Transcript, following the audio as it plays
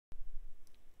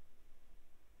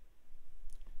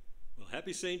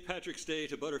Happy St. Patrick's Day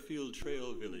to Butterfield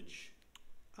Trail Village.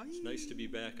 It's nice to be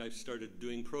back. I've started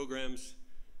doing programs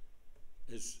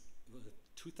as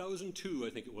 2002,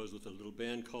 I think it was, with a little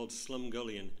band called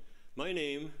Slumgullion. My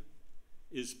name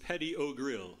is Paddy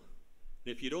O'Grill.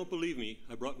 And if you don't believe me,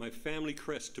 I brought my family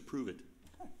crest to prove it.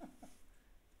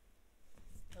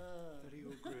 Paddy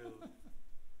O'Grill.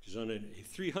 She's on a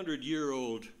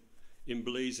 300-year-old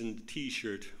emblazoned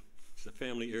T-shirt. It's a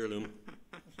family heirloom.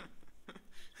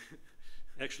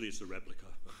 Actually, it's a replica.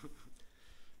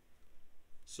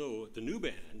 So the new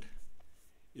band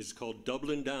is called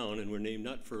Dublin Down, and we're named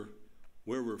not for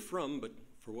where we're from, but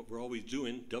for what we're always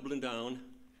doing, Dublin Down.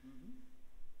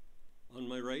 On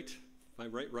my right,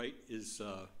 is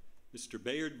Mr.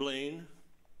 Bayard Blaine,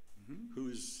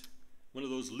 who's one of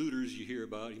those looters you hear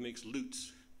about. He makes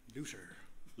lutes. Luthier.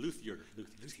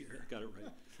 Got it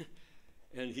right.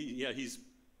 And he's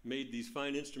made these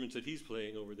fine instruments that he's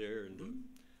playing over there, and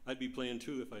I'd be playing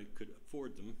too if I could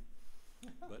afford them.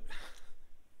 But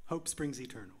Hope springs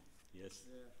eternal. yes.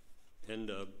 Yeah. And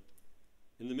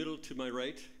in the middle to my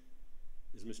right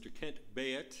is Mr. Kent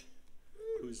Bayet,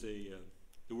 who's the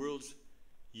world's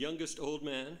youngest old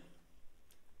man.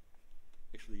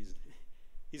 Actually,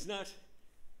 he's not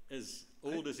as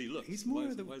old as he looks. He's more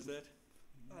why is that?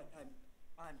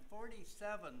 I'm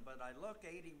 47, but I look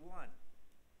 81.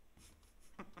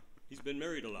 He's been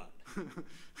married a lot.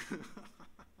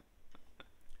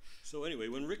 So anyway,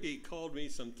 when Ricky called me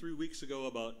some 3 weeks ago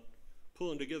about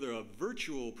pulling together a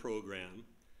virtual program,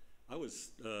 I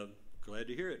was glad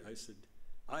to hear it. I said,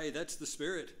 aye, that's the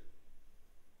spirit.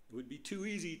 It would be too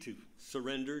easy to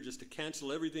surrender, just to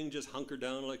cancel everything, just hunker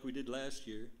down like we did last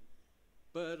year,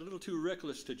 but a little too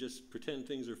reckless to just pretend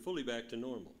things are fully back to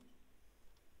normal.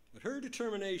 But her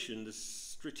determination to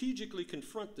strategically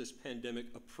confront this pandemic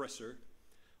oppressor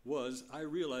was, I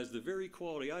realized, the very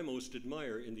quality I most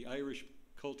admire in the Irish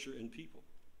culture and people,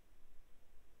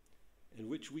 and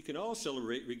which we can all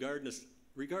celebrate regardless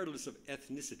of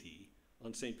ethnicity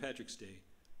on St. Patrick's Day: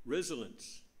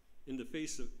 resilience in the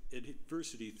face of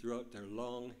adversity throughout their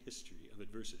long history of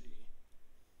adversity.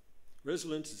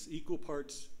 Resilience is equal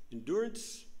parts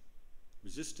endurance,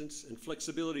 resistance, and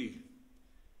flexibility.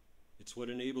 It's what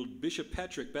enabled Bishop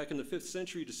Patrick back in the 5th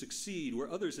century to succeed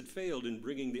where others had failed in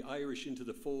bringing the Irish into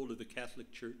the fold of the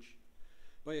Catholic Church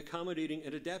by accommodating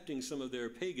and adapting some of their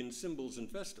pagan symbols and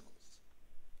festivals,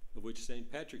 of which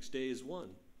St. Patrick's Day is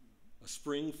one, a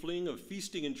spring fling of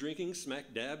feasting and drinking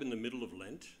smack dab in the middle of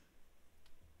Lent.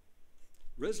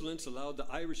 Resilience allowed the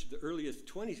Irish of the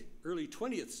early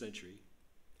 20th century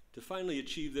to finally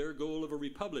achieve their goal of a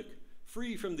republic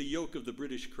free from the yoke of the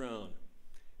British crown,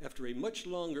 after a much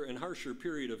longer and harsher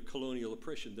period of colonial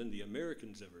oppression than the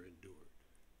Americans ever endured.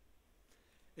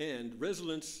 And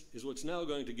resilience is what's now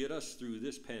going to get us through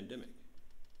this pandemic.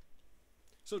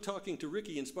 So talking to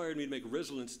Ricky inspired me to make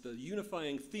resilience the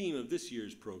unifying theme of this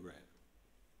year's program.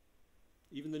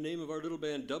 Even the name of our little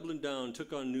band, Dublin Down,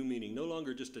 took on new meaning, no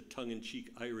longer just a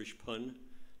tongue-in-cheek Irish pun,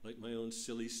 like my own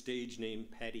silly stage name,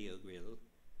 Paddy O'Grill,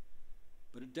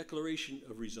 but a declaration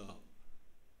of resolve.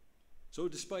 So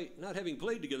despite not having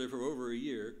played together for over a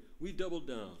year, we doubled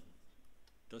down,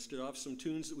 dusted off some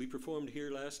tunes that we performed here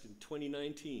last in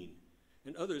 2019,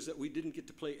 and others that we didn't get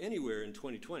to play anywhere in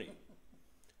 2020.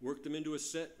 Worked them into a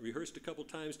set, rehearsed a couple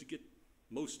times to get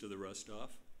most of the rust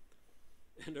off,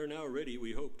 and are now ready,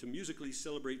 we hope, to musically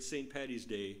celebrate St. Paddy's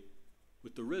Day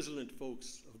with the resilient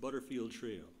folks of Butterfield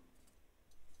Trail.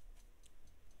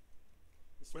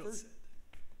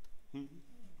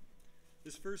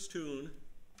 This first tune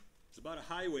is about a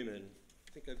highwayman.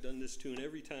 I think I've done this tune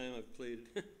every time I've played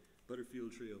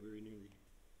Butterfield Trail, very nearly.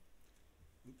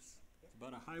 Oops. It's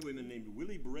about a highwayman named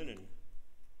Willie Brennan,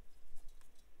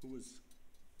 who was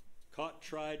caught,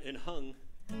 tried, and hung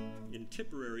in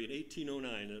Tipperary in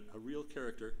 1809, a real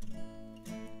character.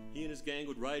 He and his gang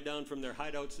would ride down from their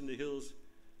hideouts in the hills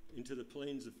into the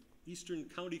plains of eastern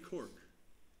County Cork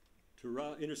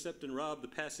to intercept and rob the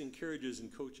passing carriages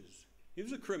and coaches. He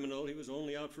was a criminal. He was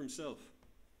only out for himself.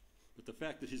 But the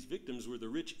fact that his victims were the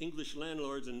rich English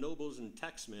landlords and nobles and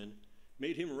taxmen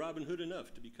made him Robin Hood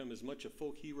enough to become as much a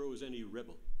folk hero as any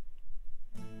rebel.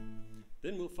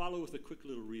 Then we'll follow with a quick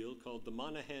little reel called The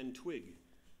Monaghan Twig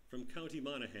from County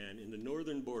Monaghan in the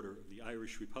northern border of the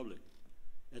Irish Republic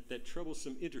at that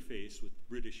troublesome interface with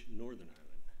British Northern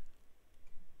Ireland.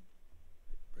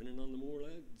 Brennan on the moor,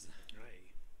 lads.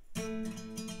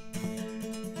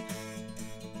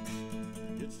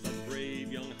 It's a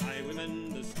brave young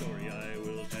highwayman, the story I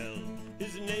will tell.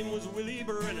 His name was Willie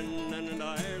Brennan, and in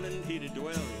Ireland he did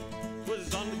dwell.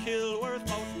 'Twas on the Kilworth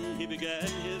mountain he began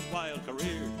his wild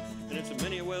career. And it's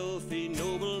many a wealthy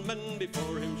nobleman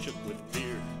before him shook with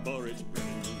fear, for it's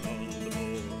Brennan on the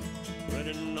moor.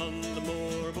 Brennan on the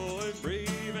moor, boys,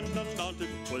 brave and undaunted,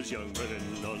 was young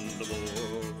Brennan on the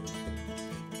moor.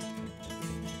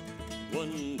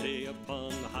 One day upon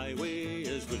the highway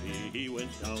as Willie he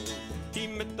went down, he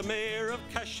met the mayor of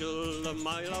Cashel a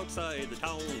mile outside the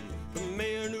town. The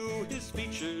mayor knew his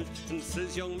features and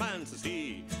says, young man, says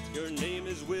he, your name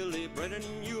is Willie Brennan,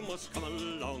 you must come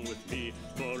along with me,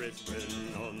 for it's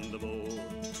Brennan on the moor.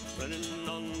 Brennan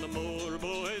on the moor,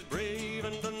 boys, brave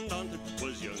and undaunted,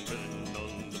 was young Brennan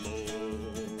on the moor.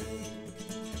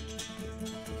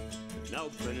 Now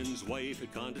Brennan's wife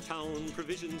had gone to town,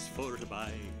 provisions for to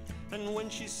buy, and when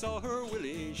she saw her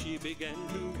Willie, she began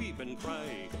to weep and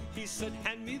cry. He said,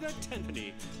 hand me the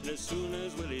tenpenny, and as soon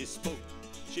as Willie spoke,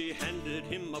 she handed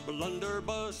him a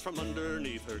blunderbuss from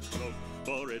underneath her cloak.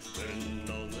 For it's Brennan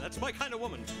on, that's my kind of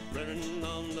woman. Brennan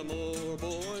on the moor,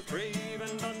 boy, brave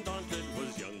and undaunted,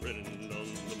 was young Brennan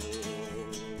on the moor.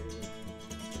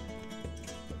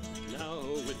 Now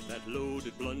with that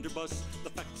loaded blunderbuss, the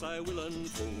facts I will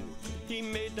unfold. He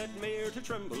made that mayor to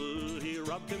tremble, he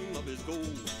robbed him of his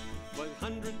gold.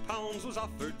 £500 was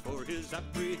offered for his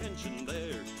apprehension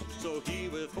there, so he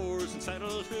with horse and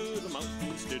saddle to the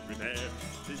mountains did repair.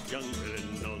 His young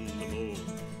Brennan on the moor.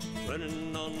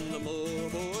 Brennan on the moor,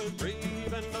 boy,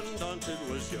 brave and undaunted,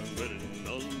 was young Brennan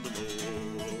on the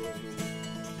moor.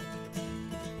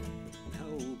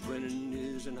 Now Brennan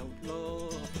is an outlaw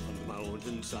on the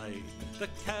mountainside. The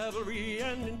cavalry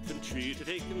and infantry to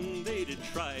take him they did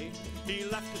try. He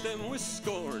laughed at them with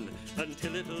scorn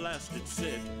until at last it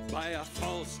said, by a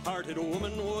false-hearted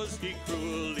woman was he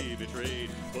cruelly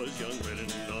betrayed, was young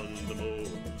Brennan on the moor.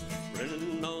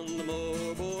 Brennan on the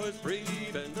moor, boys,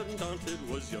 brave and undaunted,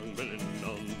 was young Brennan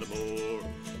on the moor.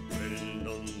 Brennan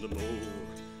on the moor.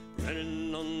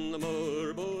 Brennan on the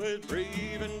moor, boys,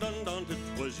 brave and undaunted,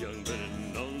 was young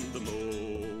Brennan on the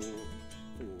moor.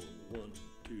 4, 1,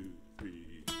 2, 3.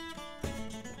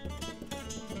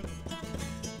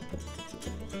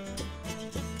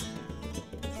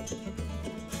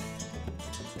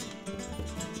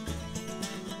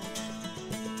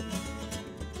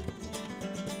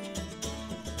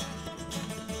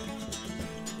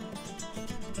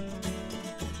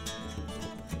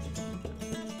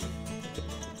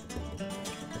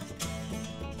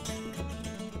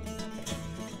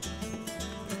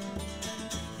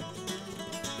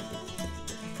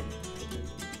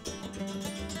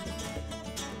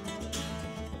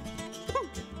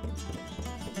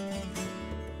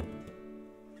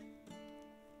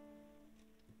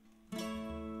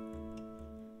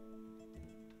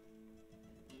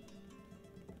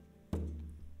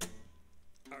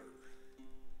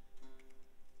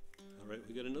 All right,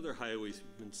 we got another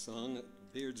highwayman song that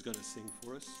Baird's going to sing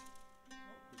for us.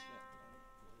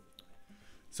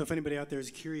 So if anybody out there is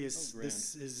curious, Oh,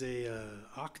 this is a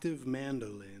octave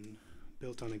mandolin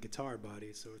built on a guitar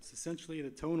body. So it's essentially the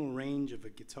tonal range of a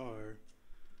guitar,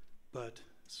 but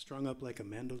strung up like a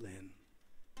mandolin.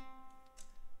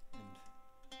 And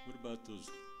what about those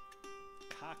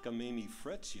cockamamie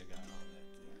frets you got on that thing?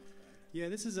 Yeah,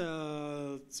 this is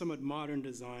a somewhat modern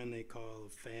design they call a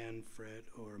fan fret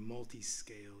or a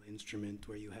multi-scale instrument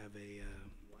where you have a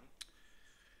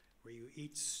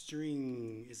each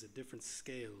string is a different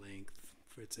scale length.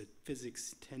 It's a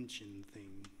physics tension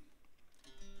thing,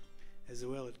 as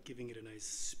well as giving it a nice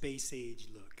space age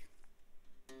look.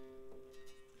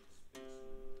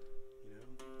 You know,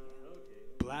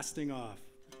 blasting off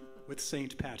with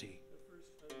Saint Paddy.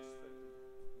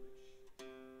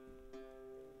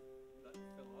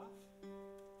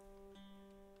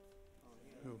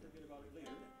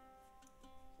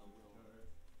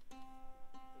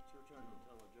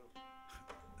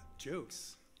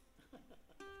 Jokes.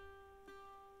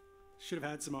 Should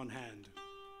have had some on hand.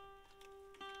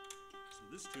 So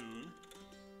this tune,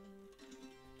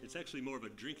 it's actually more of a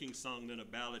drinking song than a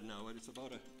ballad now. It's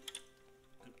about an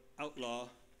outlaw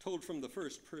told from the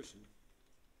first person.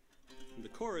 And the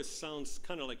chorus sounds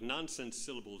kind of like nonsense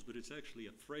syllables, but it's actually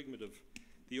a fragment of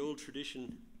the old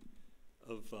tradition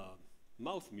of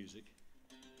mouth music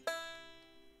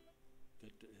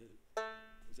that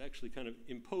was actually kind of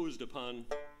imposed upon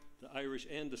the Irish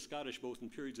and the Scottish, both in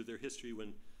periods of their history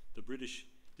when the British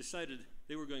decided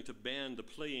they were going to ban the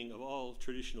playing of all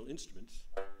traditional instruments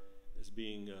as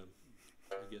being,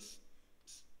 I guess,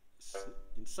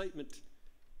 incitement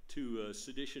to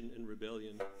sedition and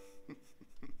rebellion.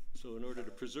 So in order to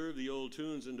preserve the old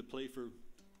tunes and to play for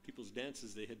people's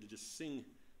dances, they had to just sing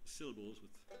the syllables.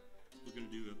 We're going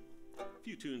to do a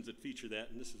few tunes that feature that,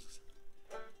 and this is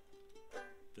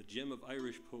the gem of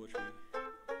Irish poetry.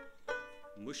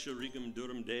 Musha rigum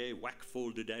durum day, whack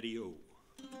folded daddy-o.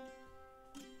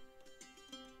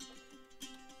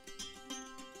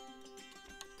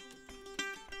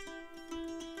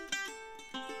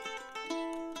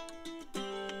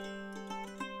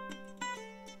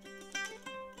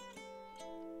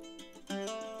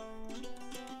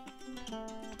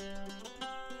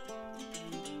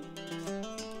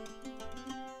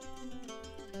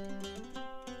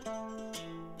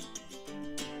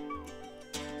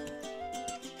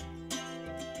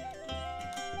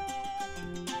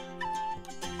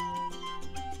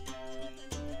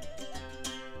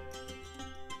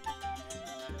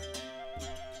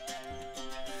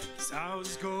 I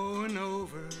was going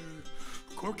over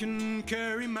Cork and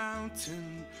Kerry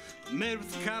Mountain, met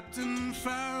with Captain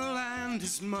Farrell and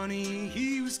his money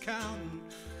he was counting.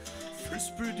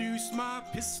 First produced my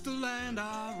pistol and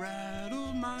I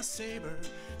rattled my saber,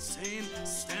 saying,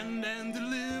 stand and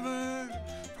deliver,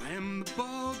 I am the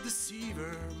bald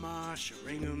deceiver, my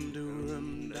sharingum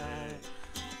durum die.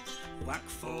 Whack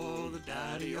for the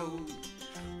daddy-o,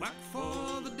 whack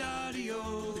for the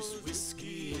daddy-o, this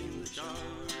whiskey in the jar.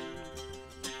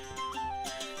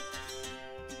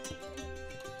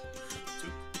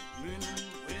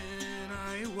 When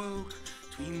I awoke,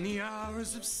 between the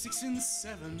hours of 6 and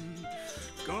 7,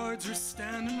 guards were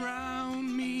standing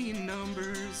round me in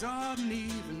numbers odd and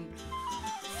even.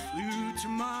 Flew to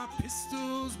my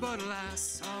pistols, but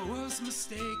alas, I was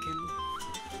mistaken.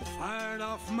 Fired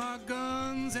off my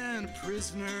guns and a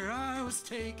prisoner I was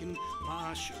taken.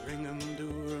 My sharingum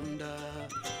durum da.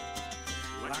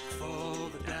 Whack for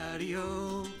the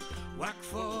daddy-o, whack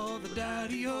for the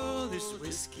daddy-o, this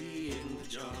whiskey in the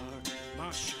jar. My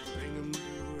sharingum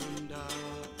durum da.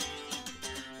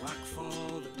 Whack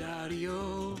for the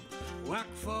daddy-o, whack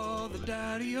for the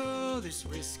daddy-o, this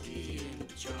whiskey in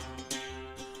the jar.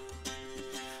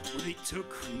 Well, they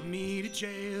took me to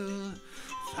jail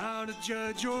without a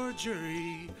judge or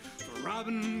jury for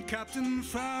robbing Captain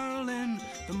Farrell in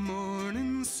the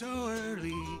morning so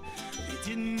early. They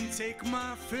didn't take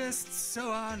my fists,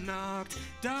 so I knocked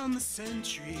down the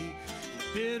sentry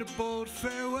and bid a bold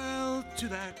farewell to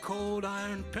that cold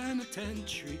iron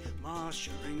penitentiary. My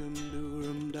sharingum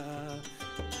durum da.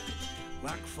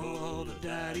 Whack for the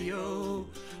daddy-o,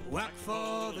 whack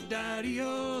for the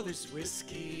daddy-o, this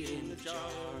whiskey in the jar.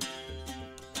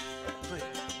 Play it.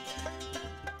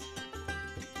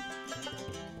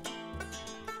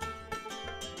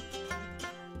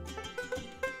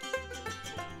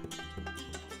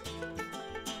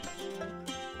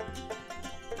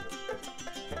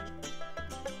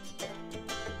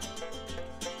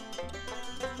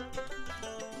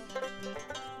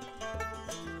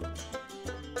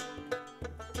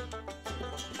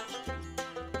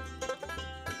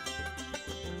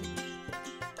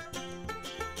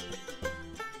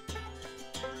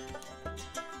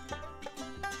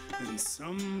 And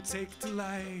some take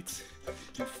delight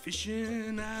in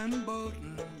fishing and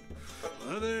boating,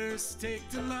 others take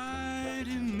delight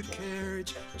in the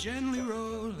carriage gently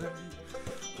rolling.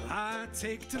 I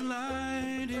take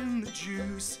delight in the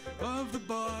juice of the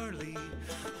barley,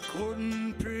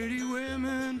 courting pretty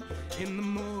women in the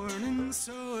morning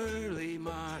so early.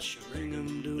 My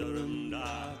sharingum durum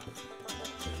da.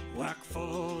 Whack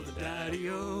for the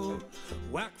daddy-o,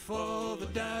 whack for the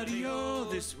daddy-o,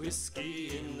 this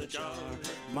whiskey in the jar.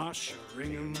 My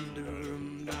sharingum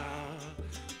durum da.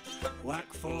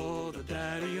 Whack for the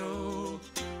daddy-o,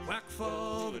 whack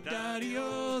for the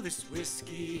daddy-o, this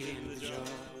whiskey in the jar.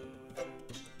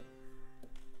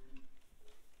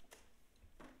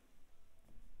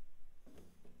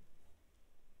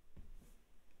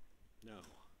 Now,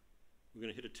 we're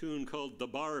going to hit a tune called The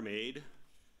Barmaid.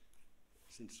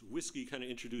 Since whiskey kind of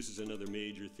introduces another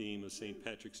major theme of St.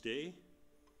 Patrick's Day,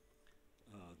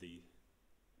 the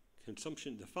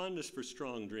consumption, the fondness for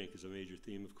strong drink is a major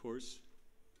theme, of course.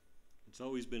 It's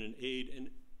always been an aid and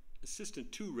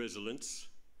assistant to resilience,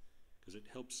 because it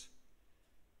helps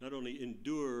not only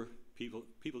endure people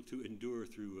to endure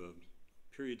through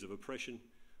periods of oppression,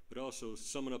 but also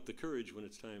summon up the courage when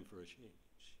it's time for a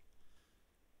change,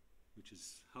 which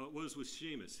is how it was with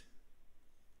Seamus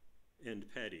and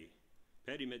Paddy.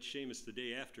 Paddy met Seamus the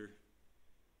day after.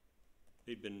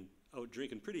 They'd been out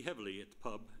drinking pretty heavily at the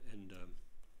pub, and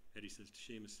Paddy says to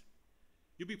Seamus,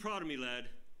 "You'll be proud of me,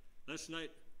 lad. Last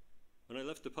night, when I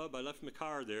left the pub, I left my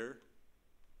car there,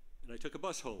 and I took a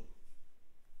bus home."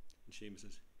 And Seamus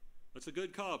says, "That's a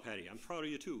good call, Paddy. I'm proud of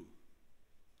you, too."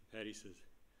 And Paddy says,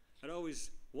 "I'd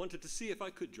always wanted to see if I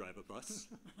could drive a bus."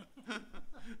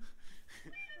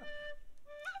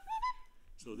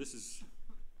 So this is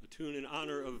a tune in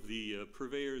honor of the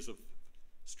purveyors of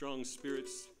strong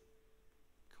spirits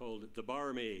called The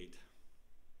Barmaid,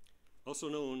 also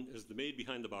known as the maid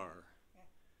behind the bar.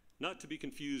 Not to be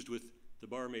confused with the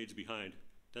barmaids behind.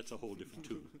 That's a whole different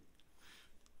tune.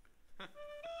 Let's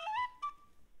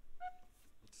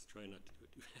try not to do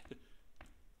it too fast.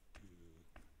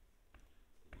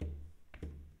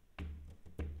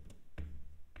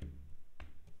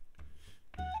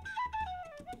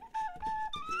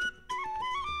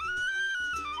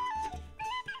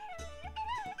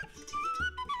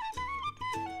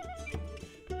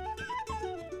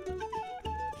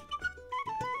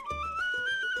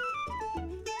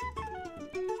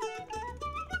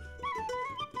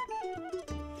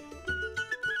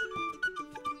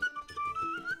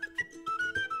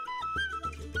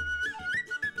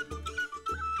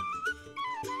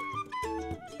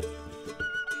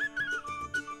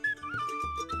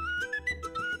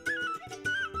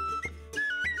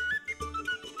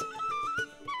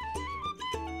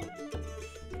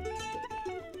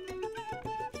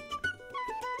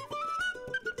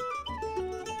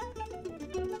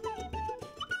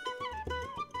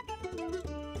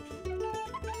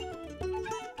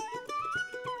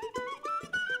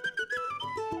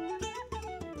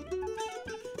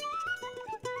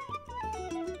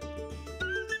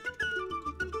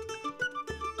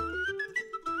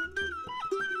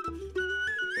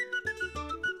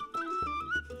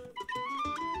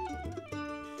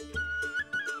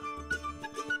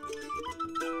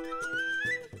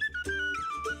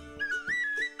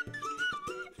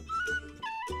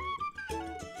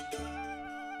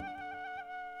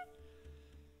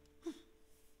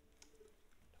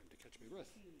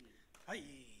 Hi.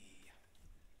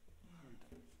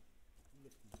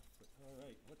 All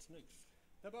right, what's next?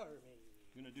 The barmaid.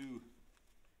 I'm gonna do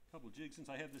a couple jigs. Since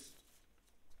I have this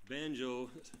banjo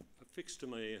affixed to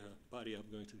my body, I'm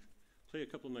going to play a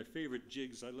couple of my favorite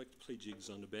jigs. I like to play jigs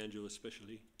on the banjo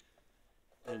especially.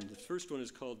 And the first one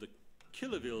is called the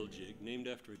Killaville jig, named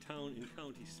after a town in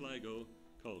County Sligo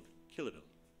called Killaville.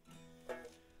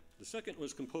 The second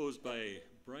was composed by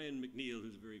Brian McNeill,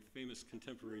 who's a very famous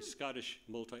contemporary Scottish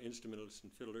multi-instrumentalist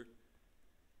and fiddler,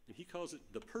 and he calls it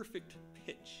the perfect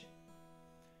pitch,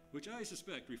 which I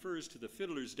suspect refers to the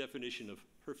fiddler's definition of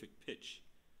perfect pitch,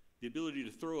 the ability to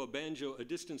throw a banjo a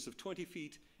distance of 20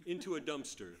 feet into a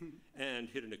dumpster and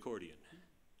hit an accordion.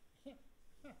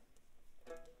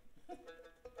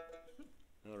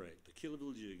 All right, the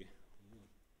Killaville jig. 1,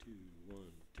 2,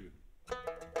 1, 2.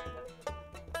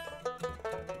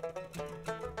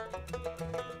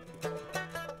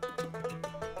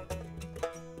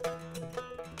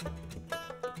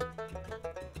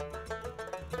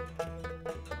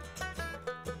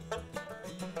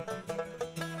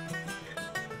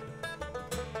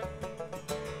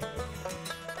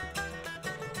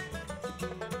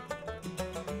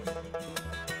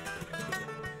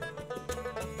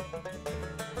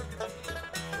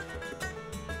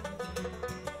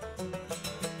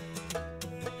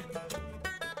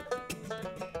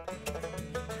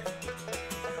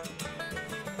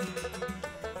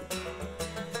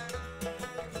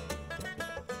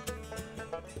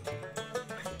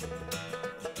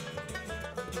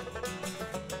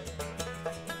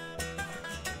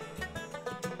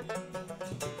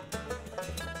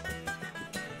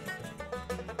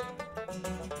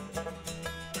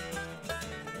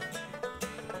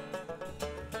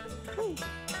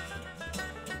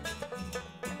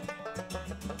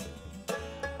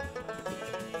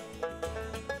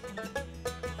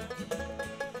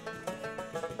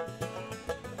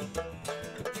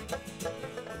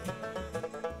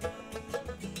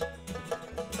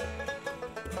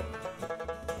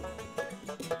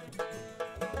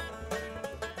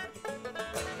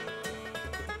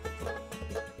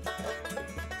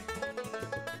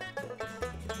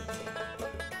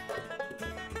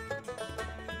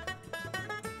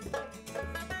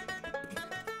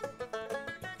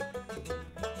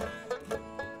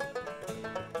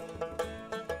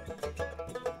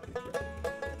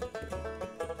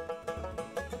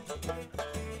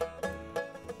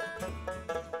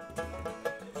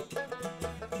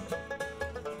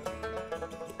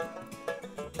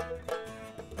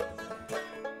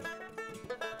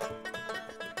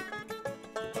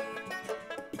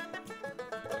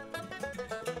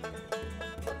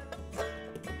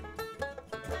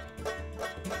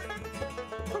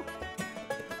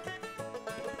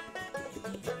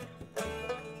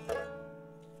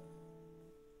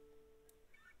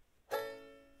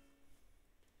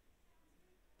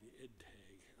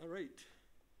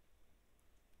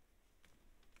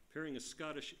 Pairing a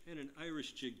Scottish and an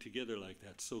Irish jig together like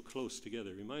that, so close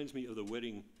together, reminds me of the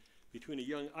wedding between a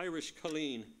young Irish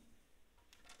colleen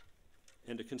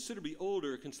and a considerably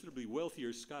older, considerably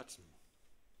wealthier Scotsman.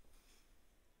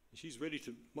 She's ready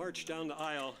to march down the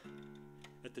aisle.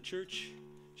 At the church,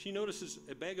 she notices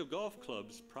a bag of golf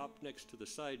clubs propped next to the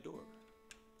side door.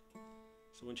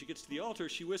 So when she gets to the altar,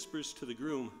 she whispers to the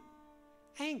groom,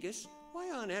 "Angus,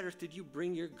 why on earth did you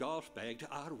bring your golf bag to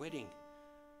our wedding?"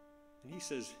 And he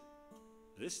says,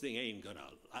 "This thing ain't gonna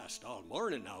last all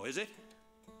morning now, is it?"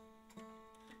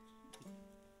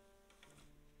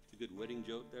 It's a good wedding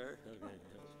joke there. Okay.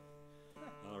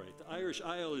 All right, the Irish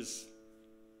Isle is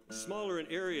smaller in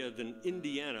area than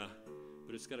Indiana,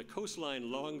 but it's got a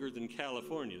coastline longer than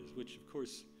California's, which of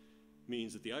course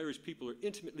means that the Irish people are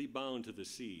intimately bound to the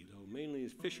sea, though mainly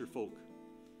as fisher folk,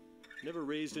 never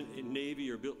raised in a navy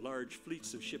or built large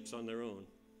fleets of ships on their own.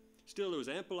 Still, there was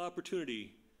ample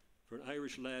opportunity for an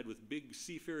Irish lad with big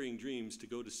seafaring dreams to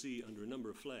go to sea under a number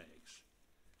of flags.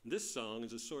 And this song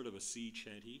is a sort of a sea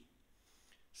chanty,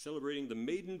 celebrating the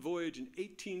maiden voyage in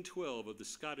 1812 of the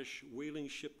Scottish whaling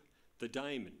ship the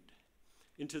Diamond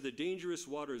into the dangerous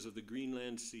waters of the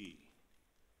Greenland Sea,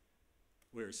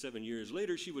 where 7 years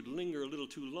later she would linger a little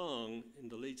too long in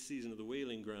the late season of the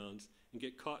whaling grounds and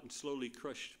get caught and slowly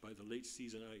crushed by the late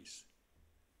season ice,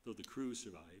 though the crew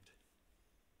survived.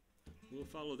 We'll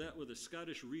follow that with a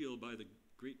Scottish reel by the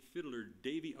great fiddler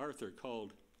Davy Arthur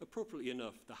called, appropriately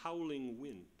enough, The Howling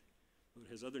Wind. It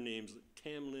has other names like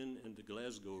Tamlin and the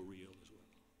Glasgow reel as well.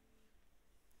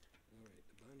 All right,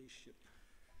 the Bonnie Ship.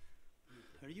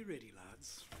 Are you ready,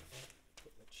 lads?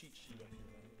 Put my cheat sheet up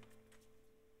here.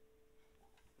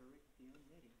 Rick, the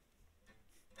unready.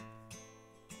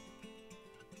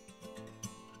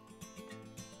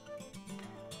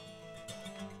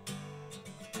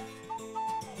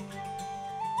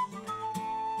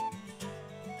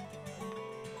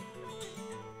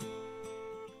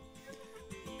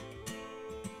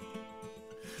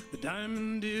 The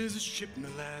Diamond is a ship, my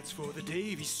lads, for the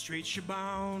Davy Strait she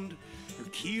bound. Her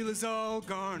keel is all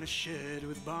garnished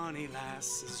with bonny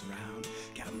lasses round.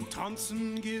 Captain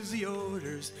Thompson gives the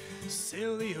orders,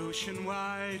 sail the ocean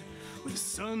wide. Where the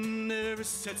sun never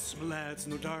sets, my lads,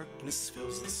 no darkness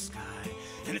fills the sky.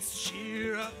 And it's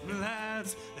cheer up, my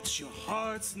lads, let your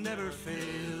hearts never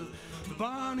fail. The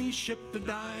bonny ship, the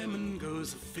Diamond,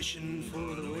 goes a-fishing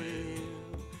for the whale.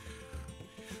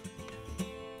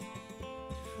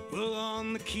 Well,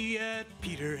 on the quay at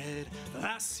Peterhead, the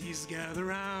lassies gather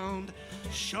round.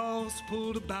 Shawls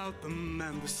pulled about them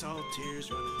and the salt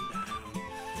tears running down.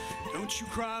 Don't you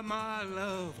cry, my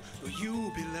love, though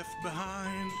you'll be left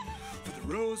behind. For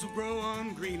the rose will grow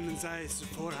on Greenland's ice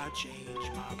before I change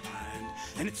my mind.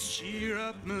 And it's cheer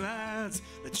up, my lads,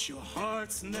 let your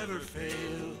hearts never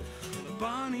fail. The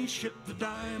bonny ship, the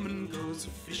Diamond, goes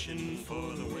a-fishing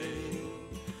for the whale.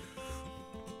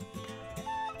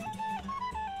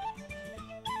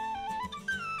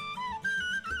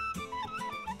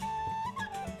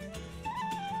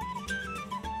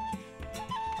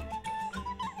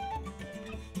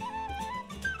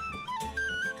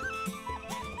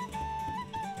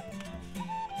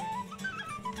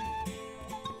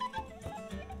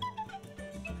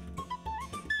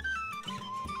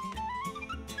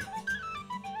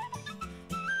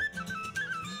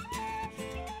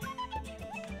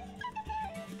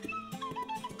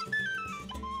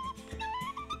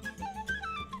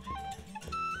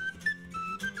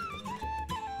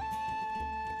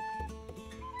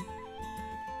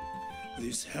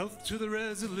 Here's health to the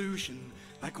Resolution,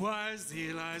 likewise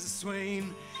the Eliza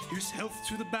Swain. Here's health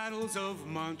to the battles of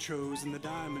Montrose and the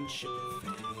Diamond Ship of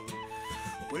Fame.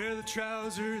 Wear the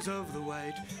trousers of the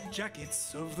white,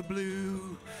 jackets of the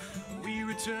blue. We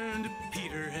return to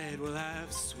Peterhead, we'll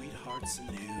have sweethearts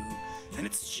anew. And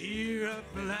it's cheer up,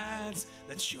 lads,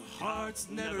 let your hearts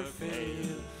never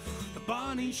fail. The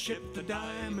bonny ship, the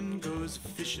Diamond, goes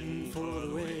fishing for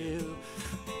the whale.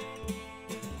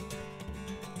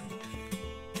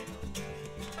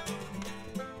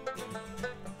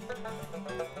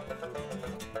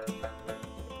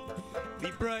 Be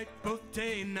bright both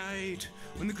day and night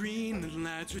when the Greenland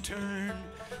lads return.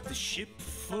 The ship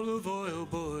full of oil,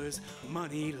 boys,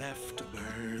 money left to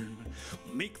burn.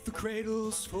 We'll make the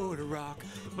cradles for to rock,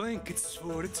 the blankets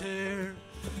for to tear.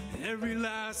 And every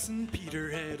lass in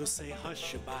Peterhead will say,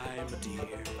 hush-a-bye, my dear.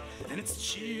 And it's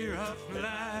cheer up,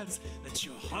 lads, let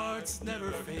your hearts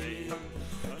never fail.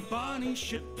 The bonny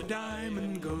ship, the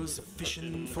Diamond, goes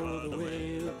a-fishing for the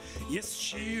whale. Yes,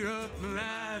 cheer up,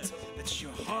 lads, let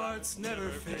your hearts never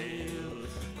fail.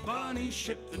 The bonny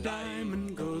ship, the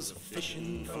Diamond, goes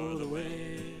a-fishing for the whale.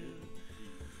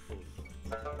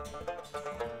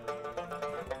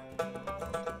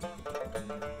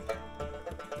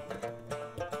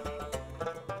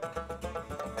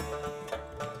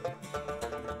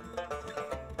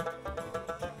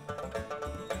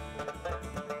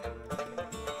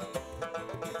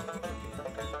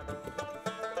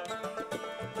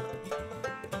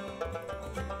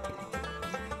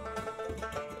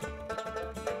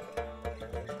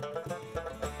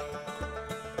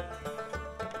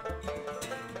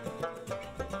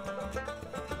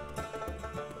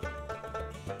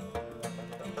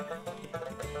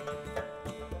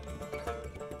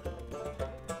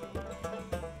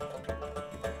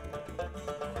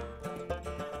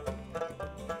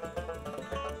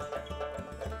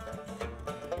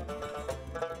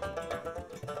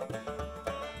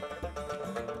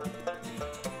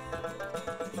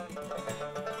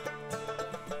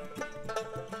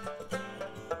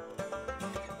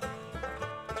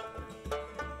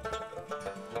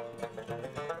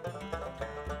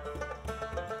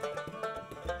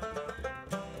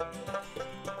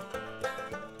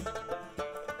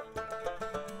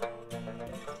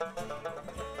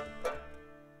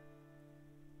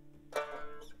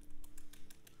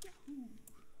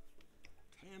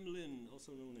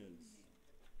 also known as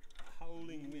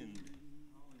Howling Wind.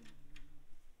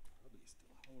 Probably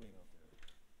still howling out there.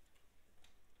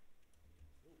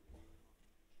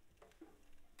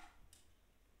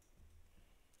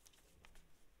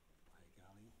 By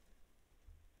golly.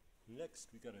 Next,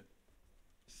 we got a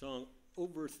song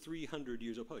over 300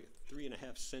 years old, probably a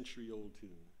 3.5 century old tune.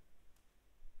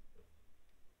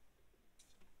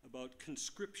 About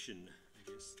conscription,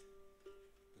 I guess.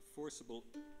 The forcible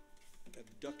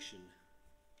abduction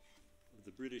of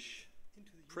the British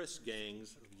press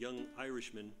gangs of young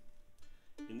Irishmen,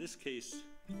 in this case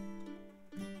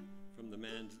from the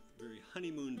man's very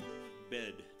honeymoon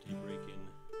bed to break in.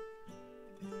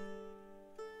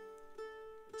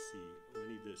 Let's see, oh, I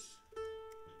need this.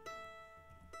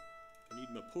 I need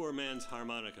my poor man's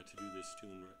harmonica to do this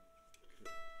tune.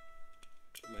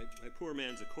 My poor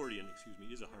man's accordion, excuse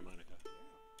me, is a harmonica.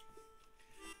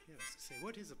 Yeah, I was to say,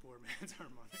 what is a poor man's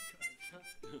harmonica?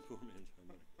 Poor man's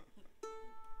harmonica.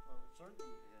 Well, it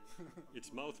certainly is.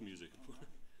 It's mouth music.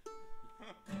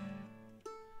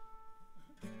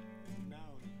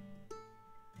 Now,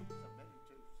 Submitted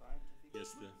to scientific Yes,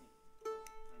 scrutiny and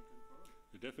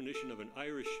confirmed. the definition of an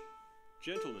Irish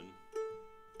gentleman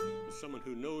is someone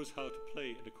who knows how to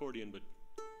play an accordion but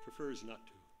prefers not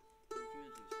to,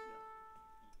 Refuses,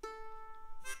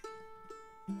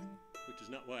 which is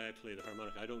not why I play the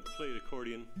harmonica. I don't play the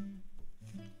accordion,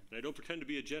 and I don't pretend to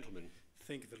be a gentleman,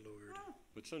 thank the Lord.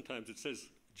 but sometimes it says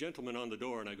gentleman on the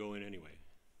door and I go in anyway.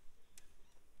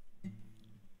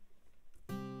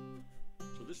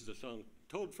 So this is a song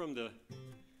told from the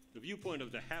viewpoint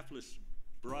of the hapless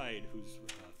bride whose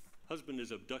husband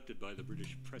is abducted by the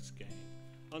British press gang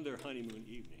on their honeymoon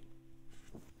evening.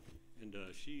 And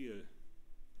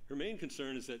her main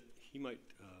concern is that he might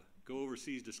go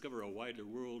overseas, discover a wider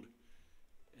world,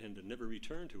 and never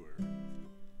return to her.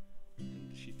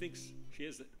 And she thinks she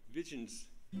has visions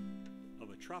of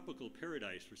a tropical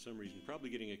paradise for some reason, probably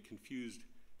getting it confused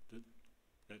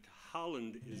that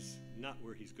Holland is not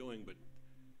where he's going, but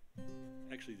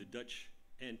actually the Dutch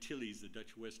Antilles, the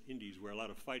Dutch West Indies, where a lot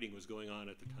of fighting was going on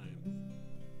at the time.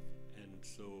 And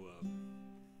so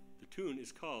the tune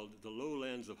is called The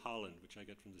Lowlands of Holland, which I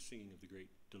got from the singing of the great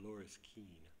Dolores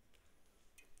Keane.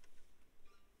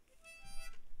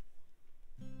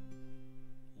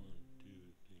 One,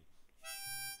 two, three.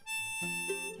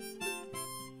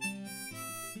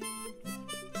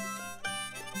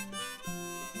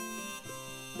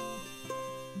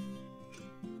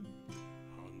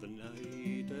 On the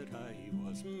night that I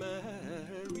was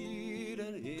married,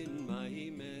 and in my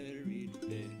married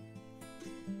bed,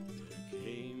 there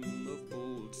came a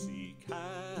bold sea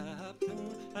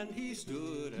captain, and he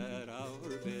stood at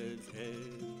our bed's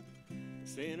head,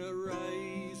 saying,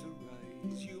 "Arise,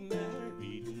 arise, you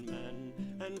married man,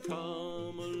 and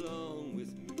come along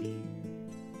with me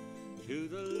to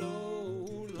the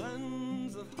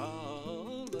lowlands of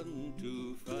Holland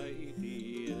to fight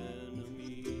the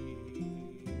enemy."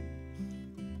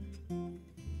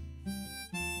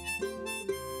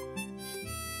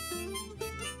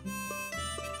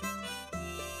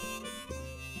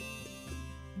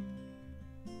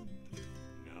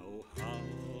 Now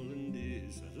Holland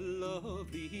is a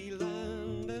lovely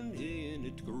land, and in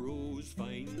it grows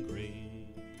fine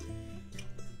grain.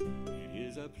 It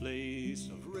is a place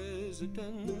of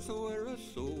residence where a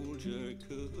soldier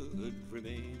could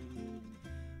remain,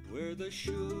 where the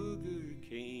sugar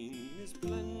cane is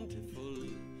plentiful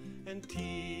and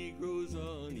tea grows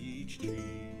on each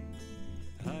tree.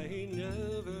 I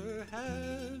never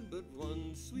had but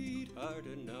one sweetheart,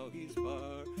 and now he's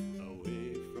far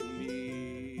away from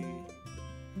me.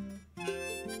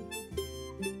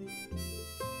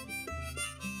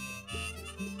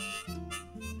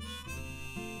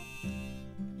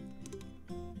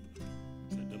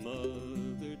 Said the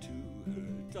mother to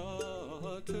her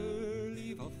daughter,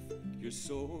 "Leave off your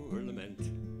sore lament,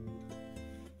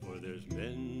 for there's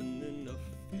men enough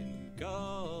in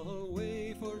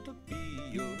Galway for to be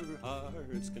your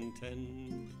heart's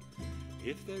content.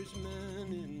 If there's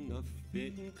men enough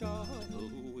in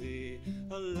Galway,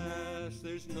 alas,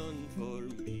 there's none for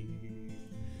me,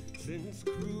 since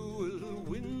cruel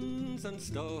winds and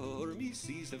stormy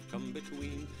seas have come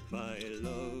between my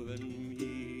love and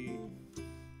me."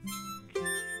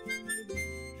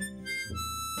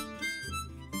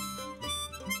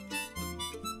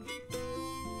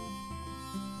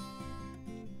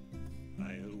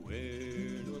 I'll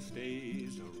wear no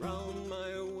stays around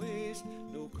my waist,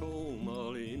 no comb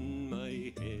all in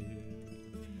my head.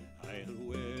 I'll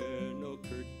wear no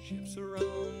kerchiefs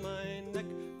around my neck,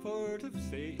 for to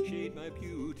shade my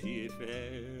beauty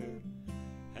fair.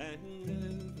 And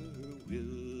never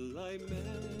will I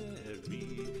marry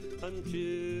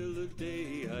until the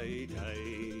day I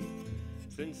die.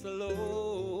 Since the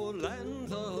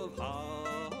lowlands of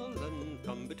Holland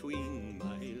come between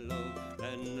my love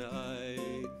and I.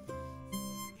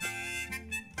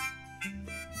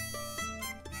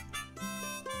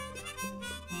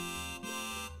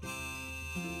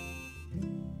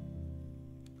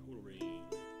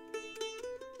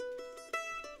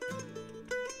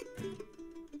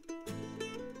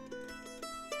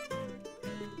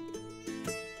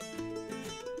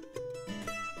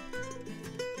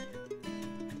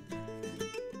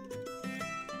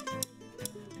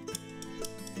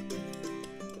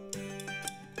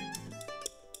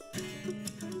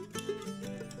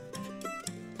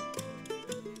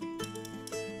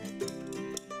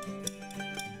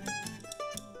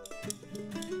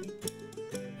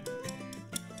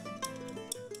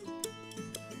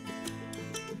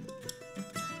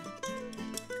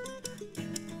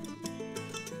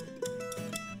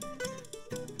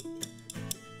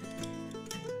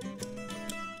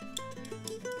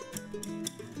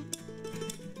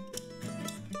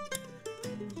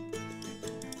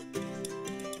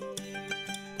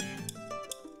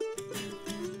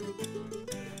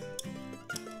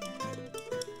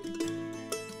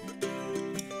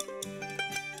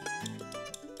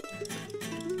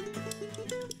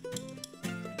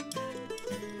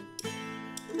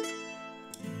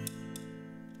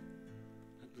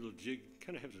 Jig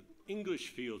kind of has an English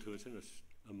feel to it. It's in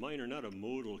a minor, not a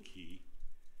modal key,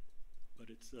 but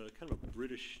it's kind of a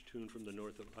British tune from the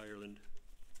north of Ireland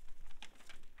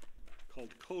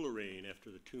called Coleraine,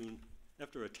 after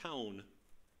a town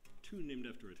named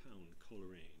after a town,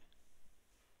 Coleraine.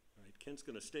 All right, Kent's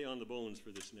going to stay on the bones for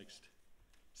this next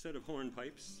set of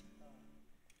hornpipes,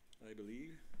 I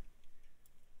believe.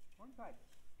 Hornpipes.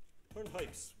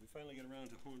 Hornpipes. We finally get around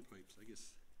to hornpipes. I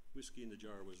guess Whiskey in the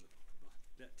Jar was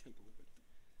that tempo, but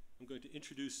I'm going to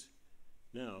introduce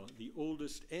now the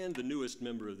oldest and the newest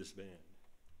member of this band.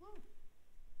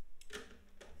 It's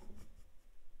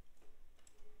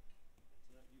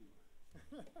not you.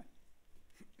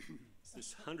 It's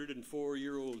this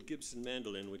 104-year-old Gibson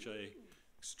mandolin, which I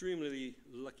extremely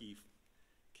lucky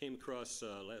came across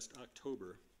last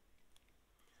October.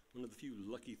 One of the few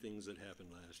lucky things that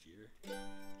happened last year. And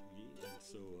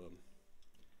so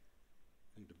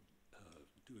I'm going to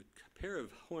do a pair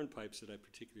of hornpipes that I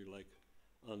particularly like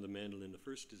on the mandolin. The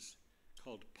first is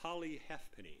called Polly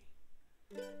Halfpenny.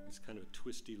 It's kind of a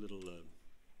twisty little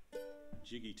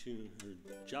jiggy tune, or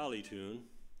jolly tune,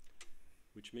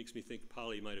 which makes me think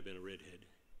Polly might have been a redhead.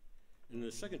 And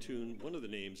the second tune, one of the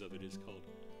names of it is called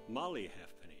Molly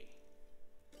Halfpenny.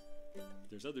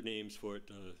 There's other names for it,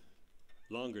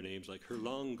 longer names, like Her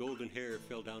Long Golden Hair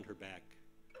Fell Down Her Back.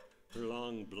 Her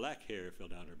long black hair fell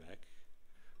down her back.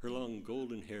 Her long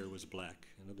golden hair was black,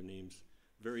 and other names,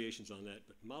 variations on that,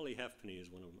 but Molly Halfpenny is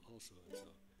one of them also. And so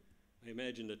I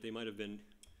imagine that they might have been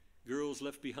girls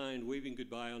left behind waving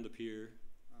goodbye on the pier,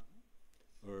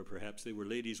 or perhaps they were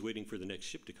ladies waiting for the next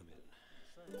ship to come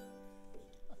in.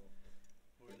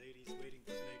 Or ladies waiting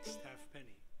for the next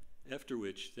halfpenny. After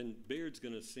which, then Baird's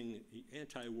going to sing the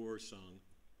anti-war song,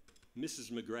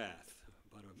 Mrs. McGrath,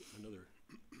 about another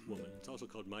woman. It's also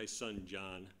called My Son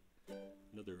John,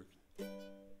 another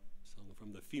song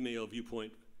from the female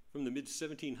viewpoint from the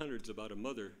mid-1700s about a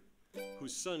mother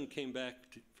whose son came back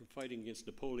from fighting against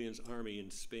Napoleon's army in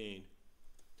Spain,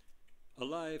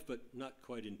 alive but not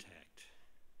quite intact.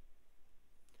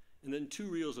 And then two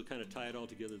reels will kind of tie it all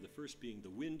together, the first being The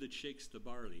Wind That Shakes the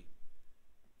Barley,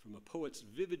 from a poet's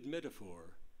vivid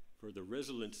metaphor for the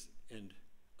resilience and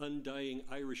undying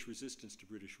Irish resistance to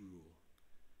British rule,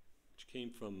 which came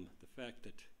from the fact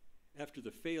that after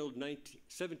the failed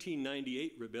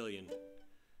 1798 rebellion,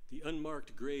 the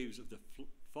unmarked graves of the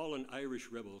fallen Irish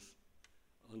rebels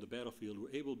on the battlefield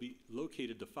were able to be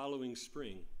located the following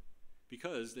spring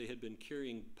because they had been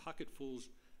carrying pocketfuls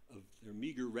of their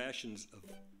meager rations of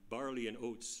barley and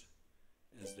oats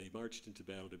as they marched into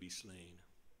battle to be slain.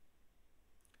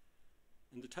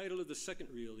 And the title of the second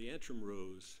reel, The Antrim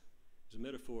Rose, is a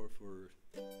metaphor for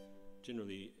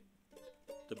generally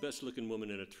the best looking woman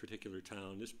in a particular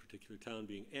town, this particular town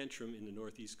being Antrim in the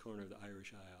northeast corner of the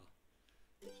Irish Isle.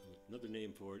 So another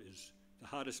name for it is the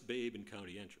hottest babe in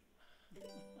County Antrim.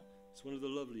 It's one of the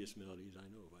loveliest melodies I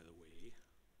know, by the way,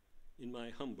 in my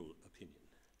humble opinion.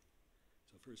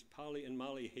 So first, Polly and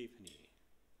Molly Halfpenny.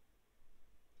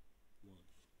 1,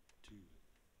 2,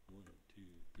 1, 2,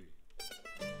 3.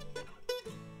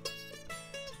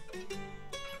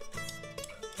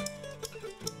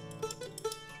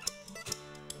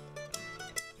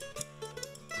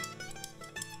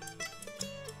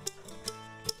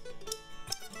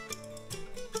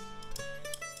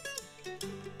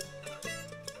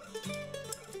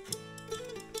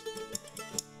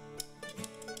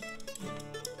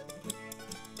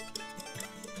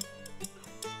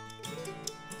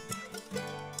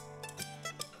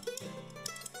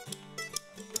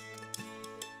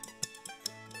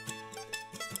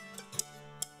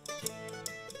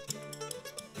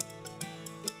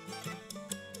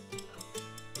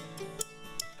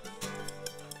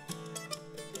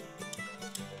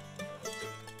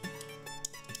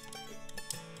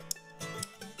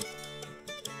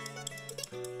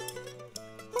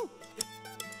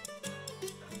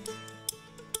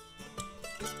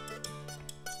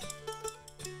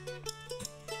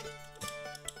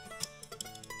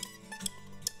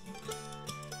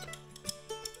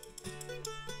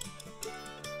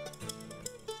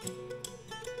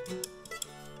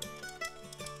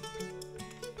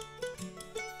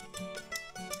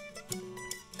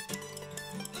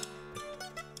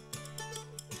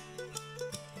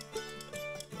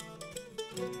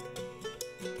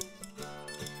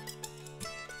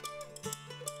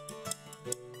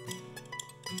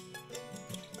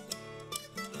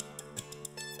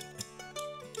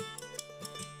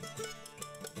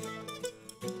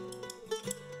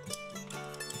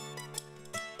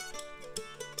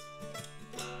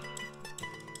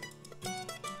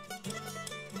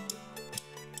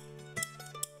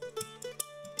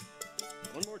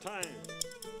 One more time.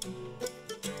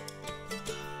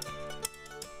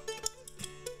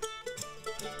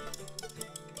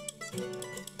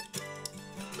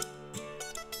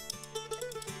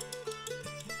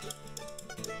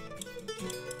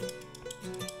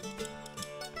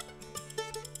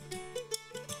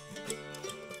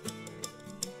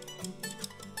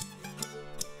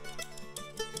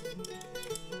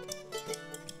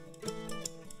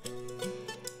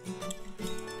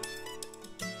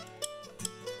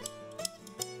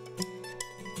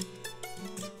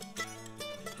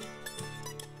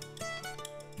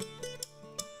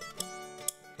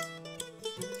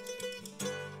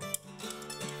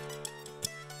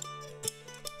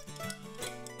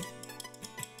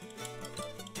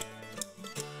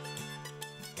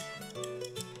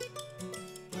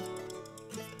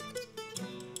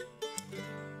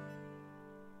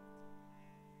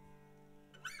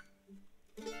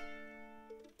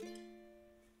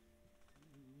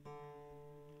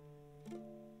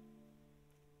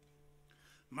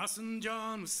 Musson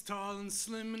John was tall and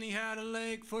slim and he had a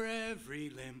leg for every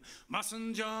limb.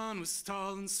 Musson John was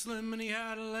tall and slim and he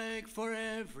had a leg for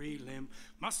every limb.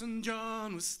 Musson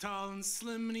John was tall and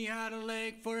slim and he had a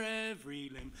leg for every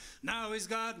limb. Now he's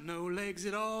got no legs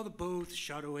at all, they're both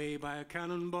shot away by a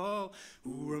cannonball.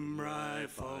 Oorum-rye,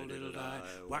 fall diddle die,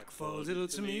 whack fall diddle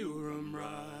to me,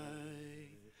 oorum-rye.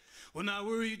 Well, now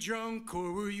were you drunk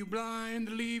or were you blind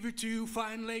to leave your two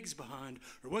fine legs behind?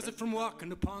 Or was it from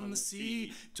walking upon the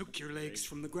sea? Took your legs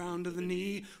from the ground to the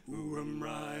knee.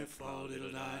 Oorum-rye, fall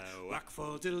diddle die, whack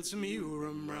fall diddle to me,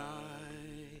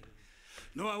 oorum-rye.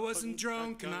 No, I wasn't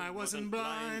drunk and I wasn't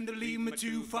blind to leave my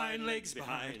two fine legs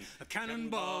behind. A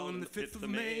cannonball on the 5th of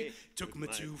May took my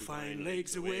two fine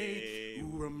legs away.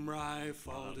 Oorum-rye,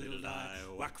 fall diddle die,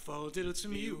 whack fall diddle to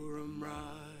me,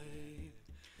 oorum-rye.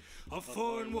 All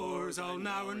foreign wars all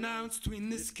now renounced between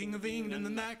this King of England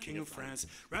and that King of France.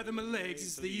 Rather my legs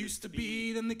as they used to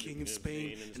be than the King of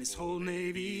Spain and his whole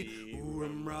navy.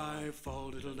 Oorum-rye,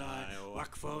 fall diddle die,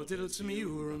 whack fall diddle to me,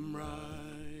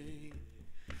 oorum-rye.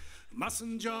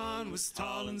 Musson John was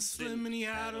tall and slim and he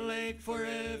had a leg for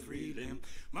every limb.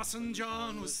 Musson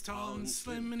John was tall and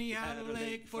slim and he had a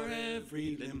leg for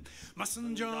every limb.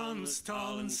 Musson John was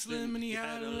tall and slim and he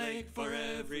had a leg for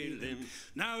every limb.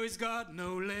 Now he's got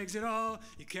no legs at all,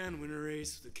 you can't win a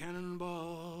race with a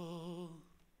cannonball.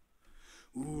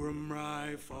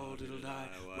 Oorum-rye, fall diddle die,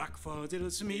 whack fall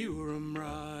diddle to me,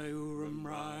 oorum-rye,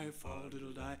 oorum-rye, fall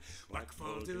diddle die, whack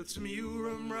fall diddle to me,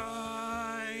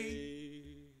 oorum-rye.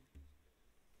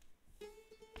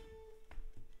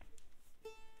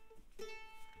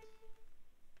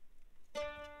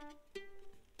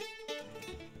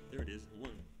 There it is. 1,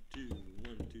 2,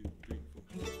 1, 2, 3,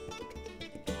 4.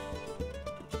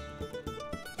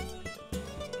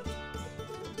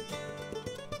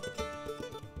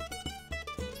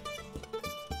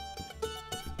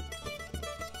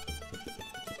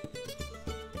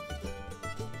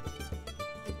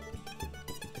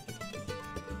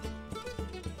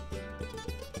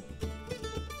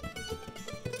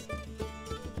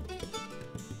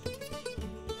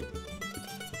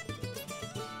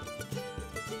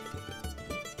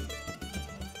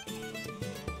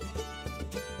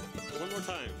 One more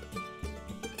time.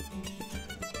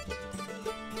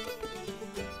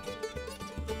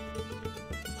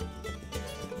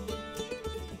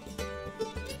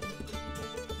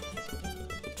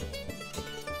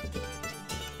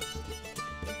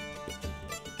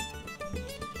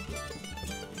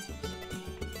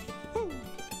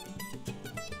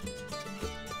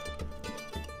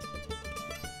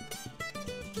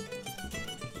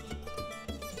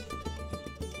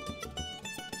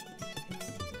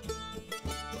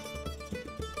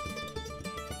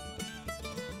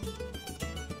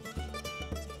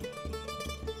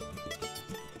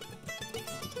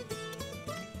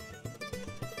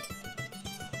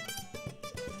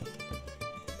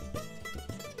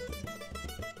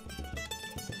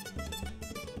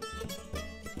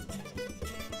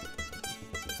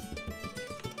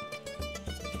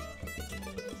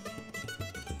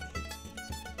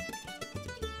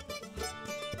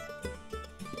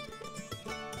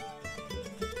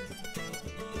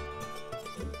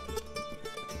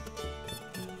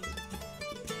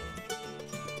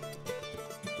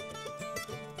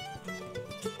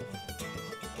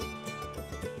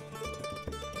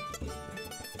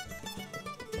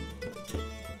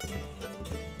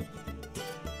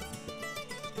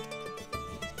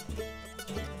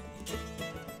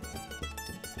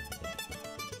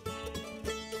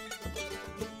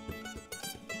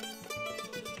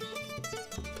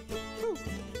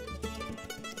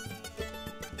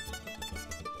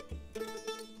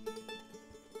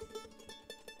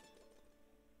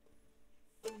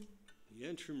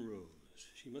 Antrim Rose.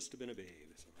 She must have been a babe,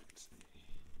 that's all I can say.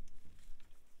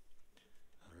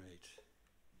 All right.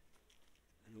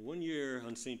 And one year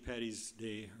on St. Paddy's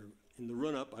Day, or in the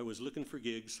run-up, I was looking for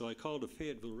gigs, so I called a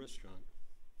Fayetteville restaurant.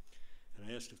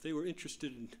 And I asked if they were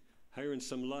interested in hiring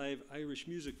some live Irish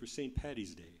music for St.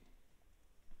 Paddy's Day.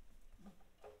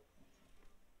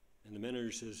 And the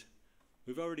manager says,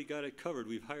 "We've already got it covered.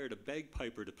 We've hired a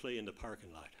bagpiper to play in the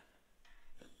parking lot."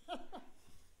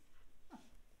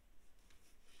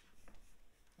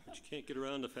 But you can't get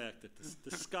around the fact that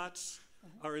the Scots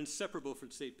are inseparable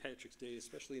from St. Patrick's Day,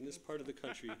 especially in this part of the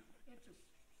country,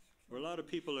 where a lot of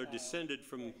people are descended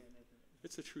from,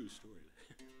 it's a true story.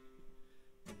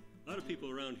 A lot of people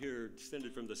around here are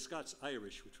descended from the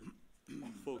Scots-Irish, which were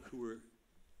folk who were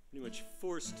pretty much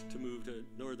forced to move to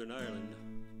Northern Ireland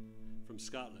from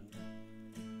Scotland.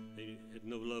 They had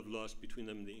no love lost between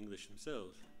them and the English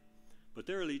themselves. But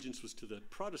their allegiance was to the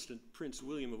Protestant Prince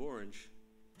William of Orange,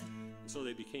 and so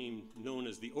they became known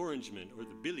as the Orangemen, or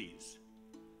the Billies,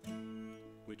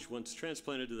 which once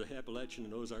transplanted to the Appalachian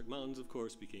and Ozark Mountains, of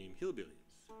course, became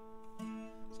hillbillies.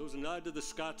 So as a nod to the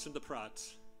Scots and the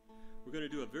Prots, we're going to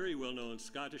do a very well-known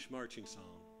Scottish marching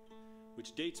song,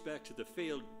 which dates back to the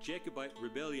failed Jacobite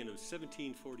rebellion of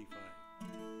 1745.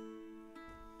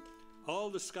 All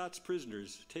the Scots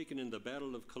prisoners taken in the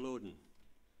Battle of Culloden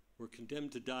were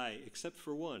condemned to die, except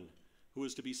for one, who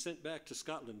was to be sent back to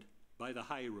Scotland by the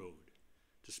high road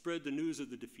to spread the news of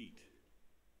the defeat.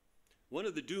 One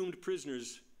of the doomed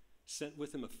prisoners sent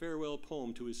with him a farewell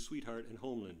poem to his sweetheart and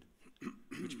homeland,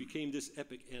 which became this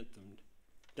epic anthem,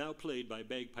 now played by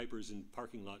bagpipers in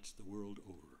parking lots the world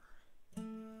over.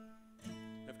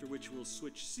 After which we'll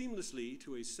switch seamlessly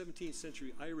to a 17th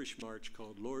century Irish march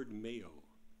called Lord Mayo,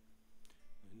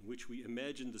 in which we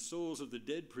imagine the souls of the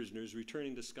dead prisoners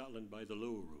returning to Scotland by the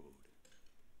low road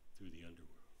through the underworld.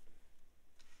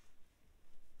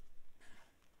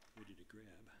 Ready to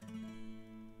grab.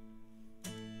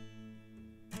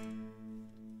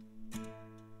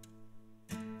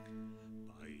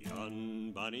 By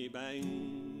yon bonny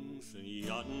banks and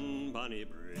yon bonny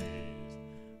braes,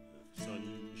 the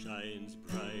sun shines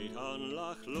bright on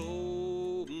Loch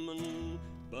Lomond,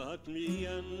 but me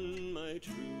and my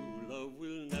true love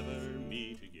will never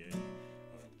meet again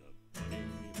on the bonny,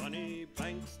 bonny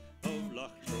banks of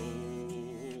Loch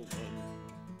Lomond.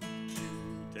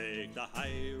 You take the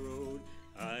high road,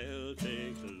 I'll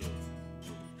take the low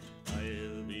road.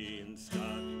 I'll be in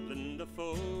Scotland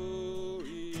afore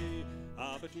ye,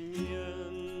 but me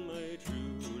and my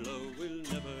true love will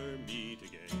never meet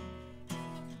again.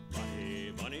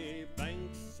 Bonny, bonny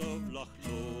banks of Loch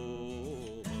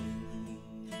Lomond.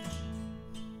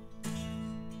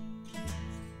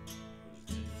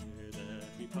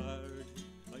 Part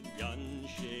by yon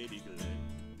shady glen,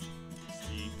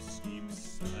 steep, steep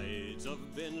sides of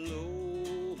Ben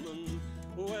Lomond,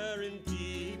 where in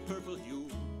deep purple hue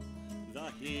the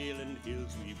Highland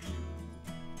hills we view,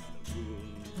 the moon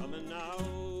coming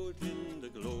out in the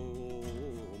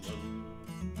gloaming.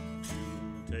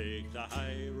 You take the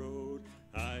high road,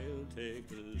 I'll take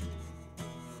the low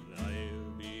road.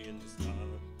 I'll be in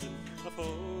Scotland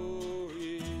afore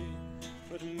ye,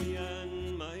 but me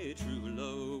and my true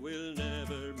love will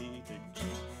never meet again.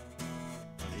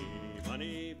 Bonny,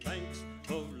 bonny banks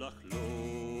of Loch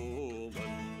Lomond.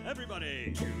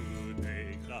 Everybody! You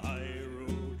take the high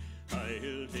road,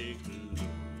 I'll take the low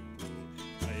road.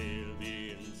 I'll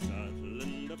be in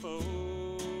Scotland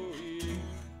afore ye,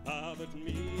 but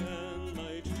me and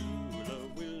my true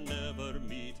love will never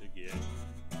meet again.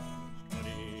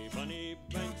 Bonny, bonny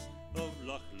banks of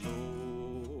Loch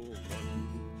Lomond.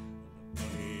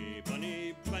 Bonny,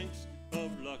 bonny banks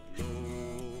of Loch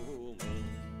Lomond.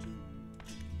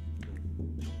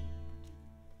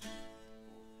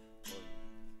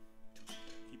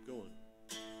 Keep going.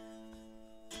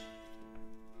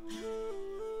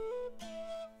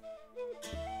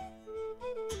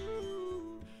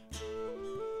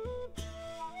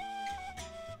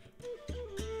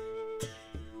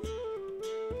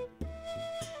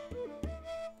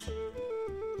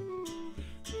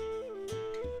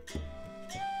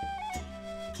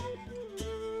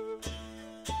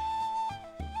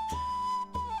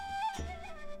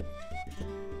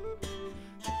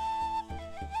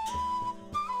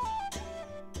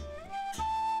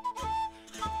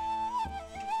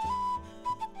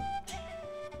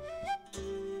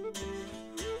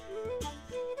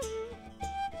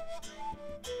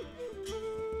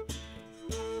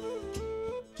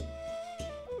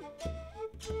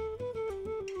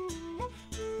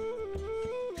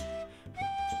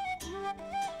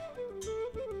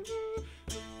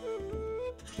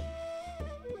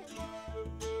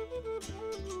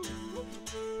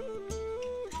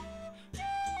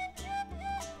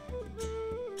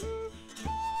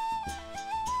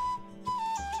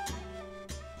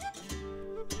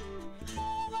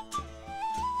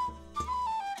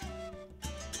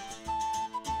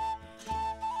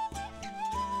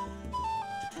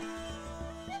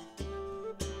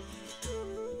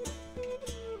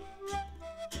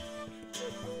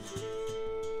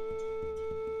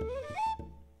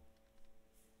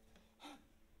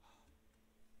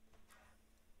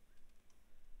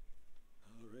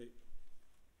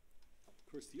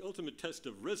 course, the ultimate test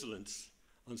of resilience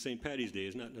on St. Paddy's Day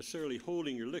is not necessarily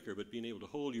holding your liquor, but being able to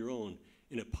hold your own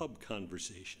in a pub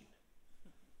conversation.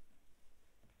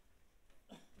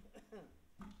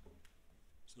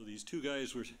 So these two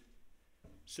guys were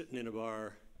sitting in a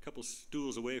bar, a couple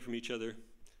stools away from each other,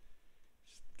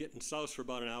 getting soused for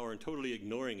about an hour and totally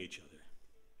ignoring each other.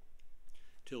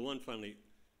 Till one finally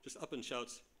just up and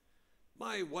shouts,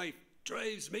 "My wife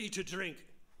drives me to drink."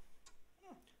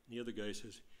 And the other guy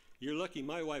says, "You're lucky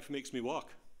my wife makes me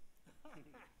walk."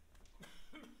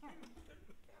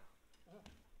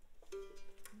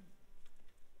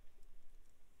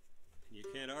 And you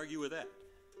can't argue with that.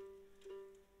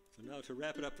 So now to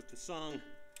wrap it up with the song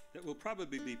that will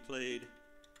probably be played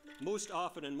most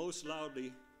often and most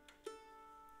loudly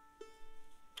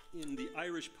in the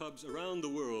Irish pubs around the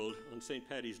world on St.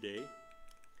 Paddy's Day,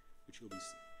 which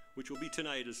will be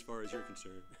tonight as far as you're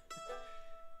concerned.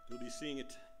 You'll be seeing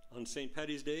it on St.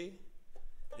 Paddy's Day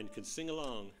and can sing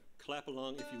along, clap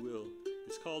along if you will.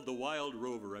 It's called The Wild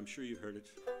Rover. I'm sure you've heard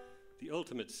it. The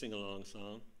ultimate sing-along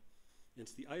song.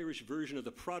 It's the Irish version of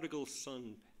the prodigal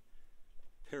son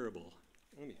parable.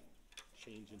 Let me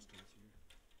change instruments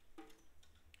here.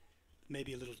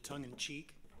 Maybe a little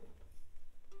tongue-in-cheek.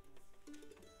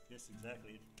 Yes,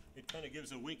 exactly. It kind of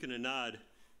gives a wink and a nod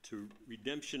to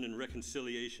redemption and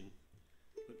reconciliation,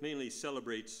 but mainly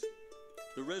celebrates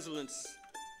the resilience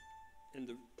and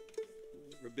the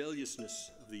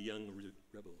rebelliousness of the young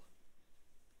rebel,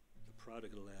 the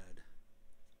prodigal lad.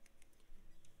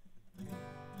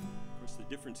 Of course, the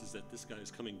difference is that this guy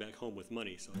is coming back home with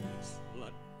money, so it's a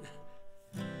lot.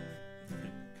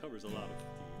 It covers a lot of the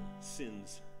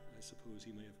sins, I suppose,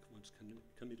 he may have once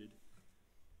committed.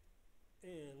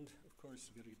 And, of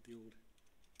course, we've got to get the old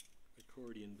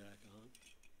accordion back on.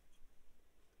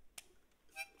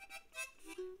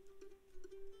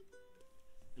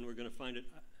 And we're going to find it,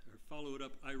 or follow it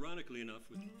up, ironically enough,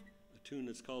 with a tune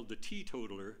that's called The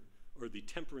Teetotaler, or The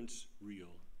Temperance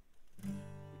Reel,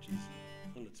 which is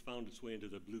one that's found its way into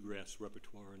the bluegrass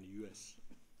repertoire in the U.S.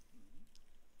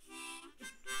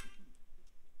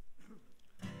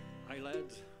 Hi,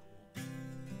 lads. I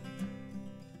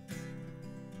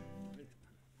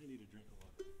need a drink of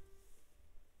water.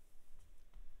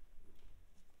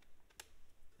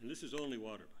 And this is only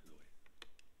water, by the way.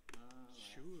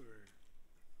 Sure.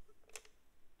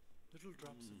 Little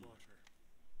drops of water.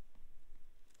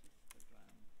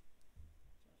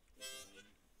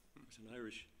 It's an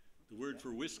Irish. The word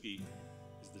for whiskey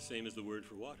is the same as the word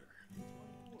for water.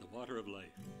 The water of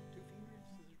life. 2 fingers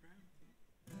to the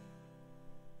ground.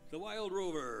 The Wild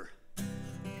Rover.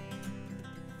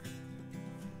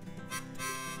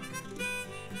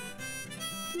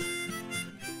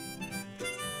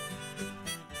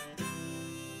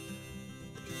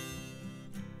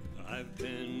 I've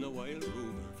been a wild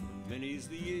rover for many's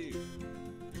the year,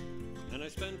 and I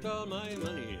spent all my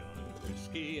money on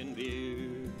whiskey and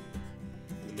beer.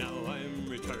 Now I'm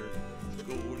returned to the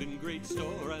golden great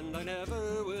store, and I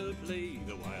never will play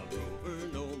the wild rover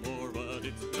no more. But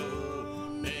it's no,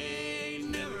 nay,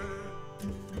 never,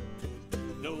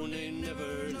 no, nay,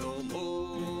 never, no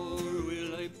more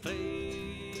will I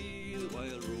play the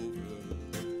wild rover.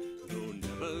 No,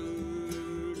 never,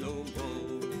 no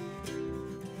more.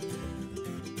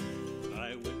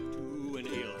 I went to an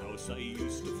alehouse I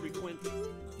used to frequent,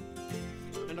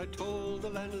 and I told the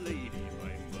landlady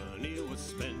my money was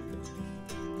spent.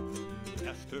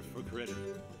 Asked her for credit,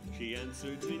 she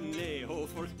answered me nay. Oh,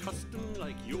 for custom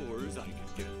like yours I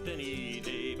could get any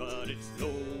day. But it's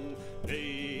no,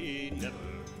 nay, never,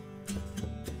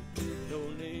 no,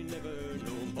 nay, never,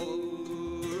 no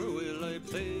more will I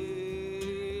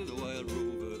play the wild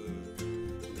rover.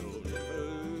 No, never,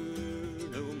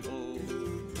 no more.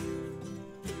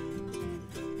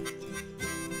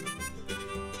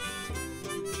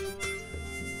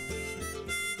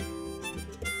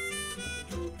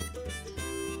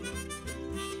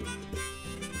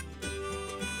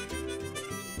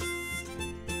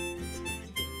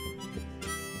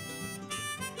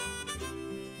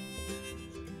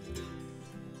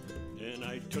 And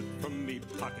I took from me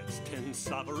pockets 10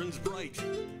 sovereigns bright,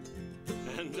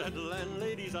 and that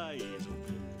landlady's eyes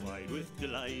opened wide with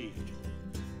delight.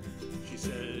 She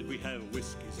said, we have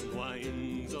whiskies and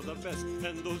wines of the best,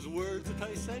 and those words that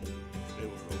I said, they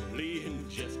were only in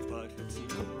jest. But it's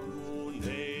no,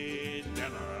 nay,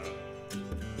 never,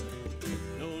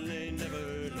 no, nay,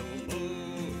 never, no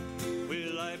more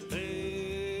will I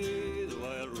play the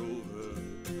wild rover.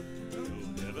 No,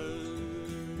 never,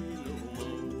 no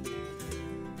more.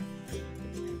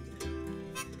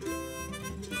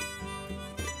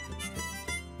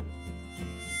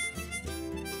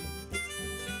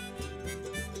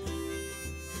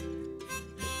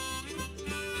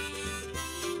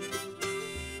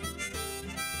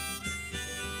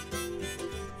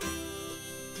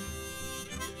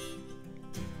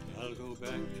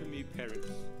 parents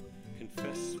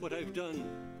confess what I've done,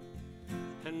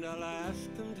 and I'll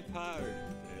ask them to pardon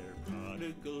their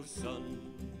prodigal son.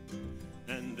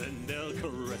 And then they'll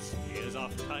caress me as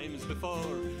oft times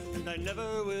before, and I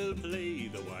never will play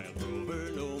the wild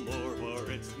rover no more,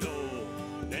 for it's no,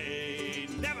 nay,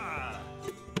 never!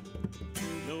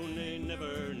 No, nay,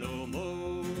 never, no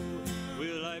more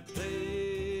will I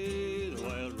play the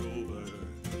wild rover.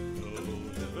 No,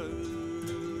 never,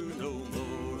 no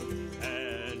more.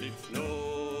 And it's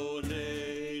no,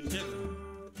 nay, never.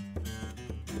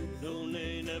 No,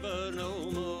 nay, never,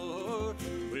 no more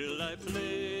will I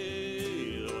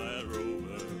play the wild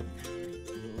rover.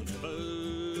 No, never,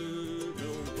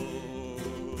 no more.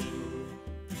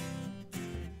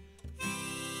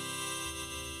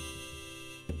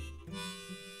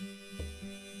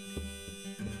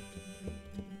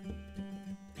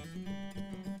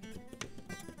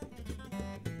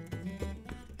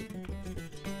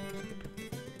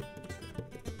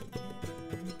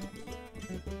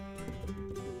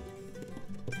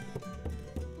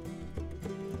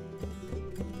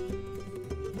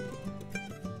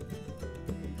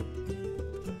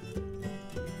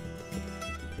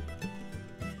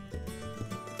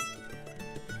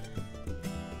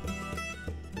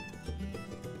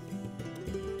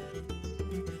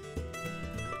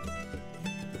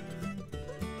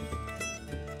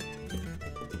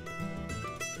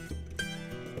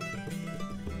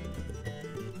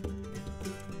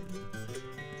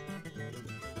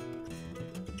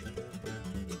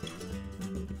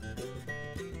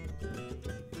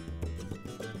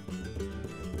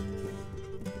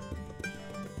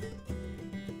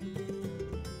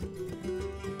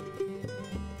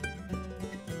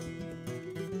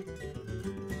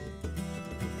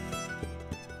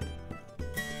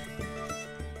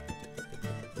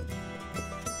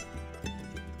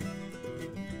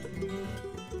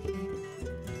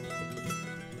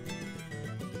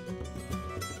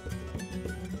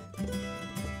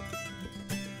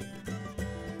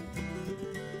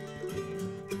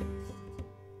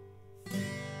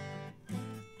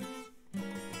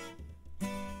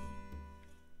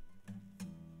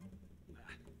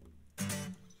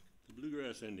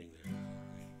 Bluegrass ending there.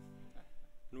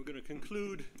 And we're going to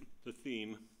conclude the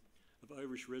theme of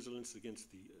Irish resilience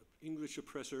against the English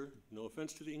oppressor, no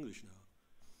offense to the English now,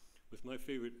 with my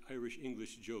favorite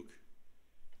Irish-English joke.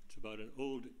 It's about an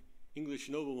old English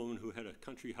noblewoman who had a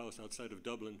country house outside of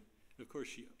Dublin. And of course,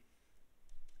 she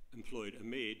employed a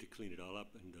maid to clean it all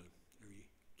up and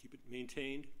keep it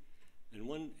maintained. And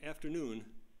one afternoon,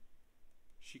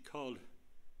 she called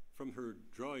from her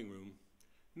drawing room,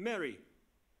 "Mary,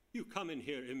 you come in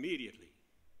here immediately."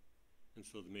 And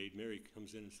so the maid, Mary,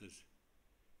 comes in and says,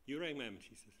 "You rang, ma'am?"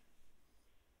 She says,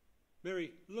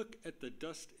 "Mary, look at the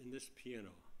dust in this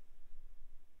piano.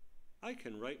 I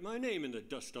can write my name in the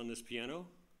dust on this piano."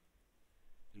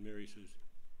 And Mary says,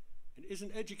 "And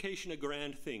isn't education a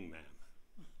grand thing, ma'am?"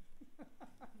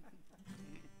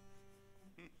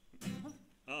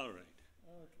 All right.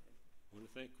 Okay. I want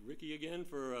to thank Ricky again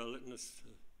for letting us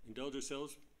indulge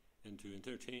ourselves and to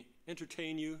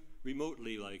entertain you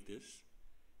remotely like this,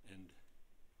 and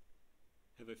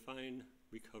have a fine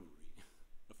recovery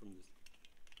from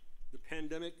the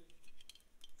pandemic,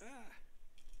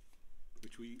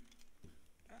 which we...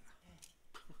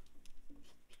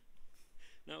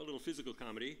 Now a little physical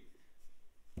comedy.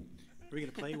 Are we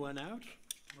going to play one out?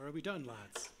 Or are we done,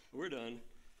 lads? We're done.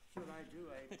 Should I do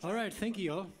a... All right, thank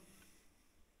you all.